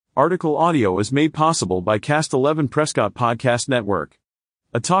Article audio is made possible by Cast 11 Prescott Podcast Network,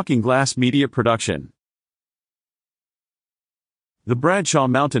 a Talking Glass media production. The Bradshaw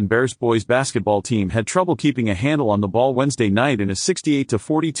Mountain Bears boys basketball team had trouble keeping a handle on the ball Wednesday night in a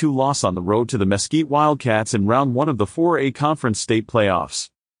 68-42 loss on the road to the Mesquite Wildcats in round 1 of the 4A Conference State Playoffs.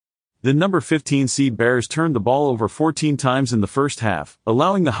 The number 15 seed Bears turned the ball over 14 times in the first half,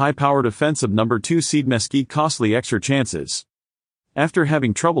 allowing the high-powered offensive number 2 seed Mesquite costly extra chances. After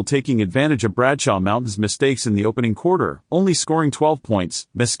having trouble taking advantage of Bradshaw Mountain's mistakes in the opening quarter, only scoring 12 points,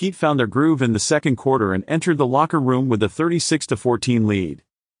 Mesquite found their groove in the second quarter and entered the locker room with a 36-14 lead.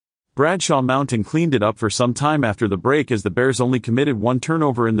 Bradshaw Mountain cleaned it up for some time after the break as the Bears only committed one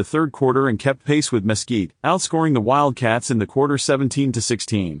turnover in the third quarter and kept pace with Mesquite, outscoring the Wildcats in the quarter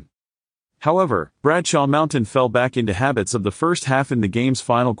 17-16. However, Bradshaw Mountain fell back into habits of the first half in the game's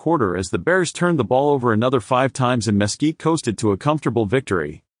final quarter as the Bears turned the ball over another 5 times and Mesquite coasted to a comfortable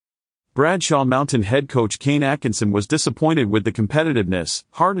victory. Bradshaw Mountain head coach Kane Atkinson was disappointed with the competitiveness,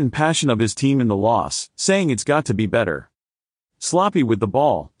 heart and passion of his team in the loss, saying it's got to be better. Sloppy with the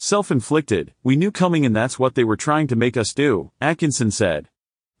ball, self-inflicted, we knew coming and that's what they were trying to make us do, Atkinson said.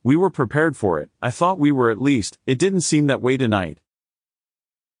 We were prepared for it, I thought we were at least, it didn't seem that way tonight.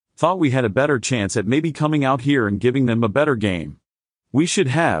 Thought we had a better chance at maybe coming out here and giving them a better game. We should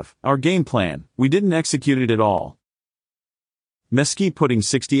have, our game plan, we didn't execute it at all. Mesquite putting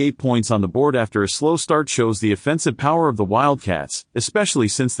 68 points on the board after a slow start shows the offensive power of the Wildcats, especially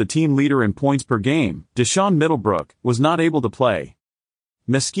since the team leader in points per game, Deshaun Middlebrook, was not able to play.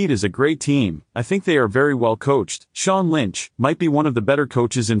 Mesquite is a great team, I think they are very well coached, Sean Lynch, might be one of the better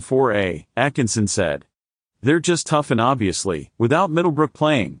coaches in 4A, Atkinson said. They're just tough and obviously, without Middlebrook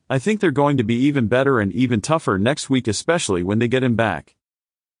playing, I think they're going to be even better and even tougher next week especially when they get him back.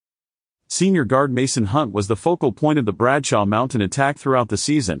 Senior guard Mason Hunt was the focal point of the Bradshaw Mountain attack throughout the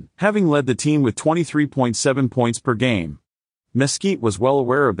season, having led the team with 23.7 points per game. Mesquite was well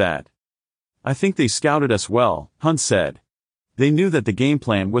aware of that. I think they scouted us well, Hunt said. They knew that the game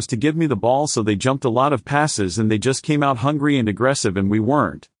plan was to give me the ball so they jumped a lot of passes and they just came out hungry and aggressive and we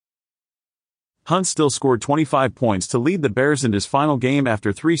weren't. Hunt still scored 25 points to lead the Bears in his final game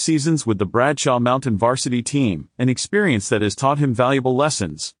after 3 seasons with the Bradshaw Mountain varsity team, an experience that has taught him valuable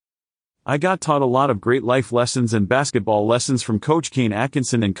lessons. I got taught a lot of great life lessons and basketball lessons from Coach Kane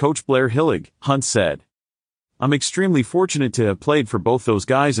Atkinson and Coach Blair Hillig, Hunt said. I'm extremely fortunate to have played for both those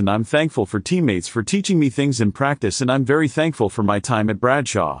guys and I'm thankful for teammates for teaching me things in practice and I'm very thankful for my time at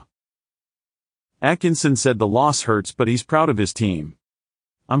Bradshaw. Atkinson said the loss hurts but he's proud of his team.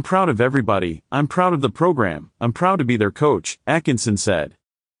 I'm proud of everybody, I'm proud of the program, I'm proud to be their coach, Atkinson said.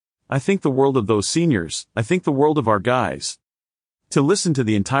 I think the world of those seniors, I think the world of our guys. To listen to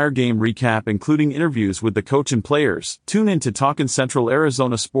the entire game recap including interviews with the coach and players, tune in to Talkin' Central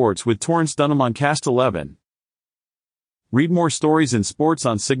Arizona Sports with Torrance Dunham on Cast 11. Read more stories and sports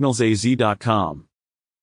on signalsaz.com.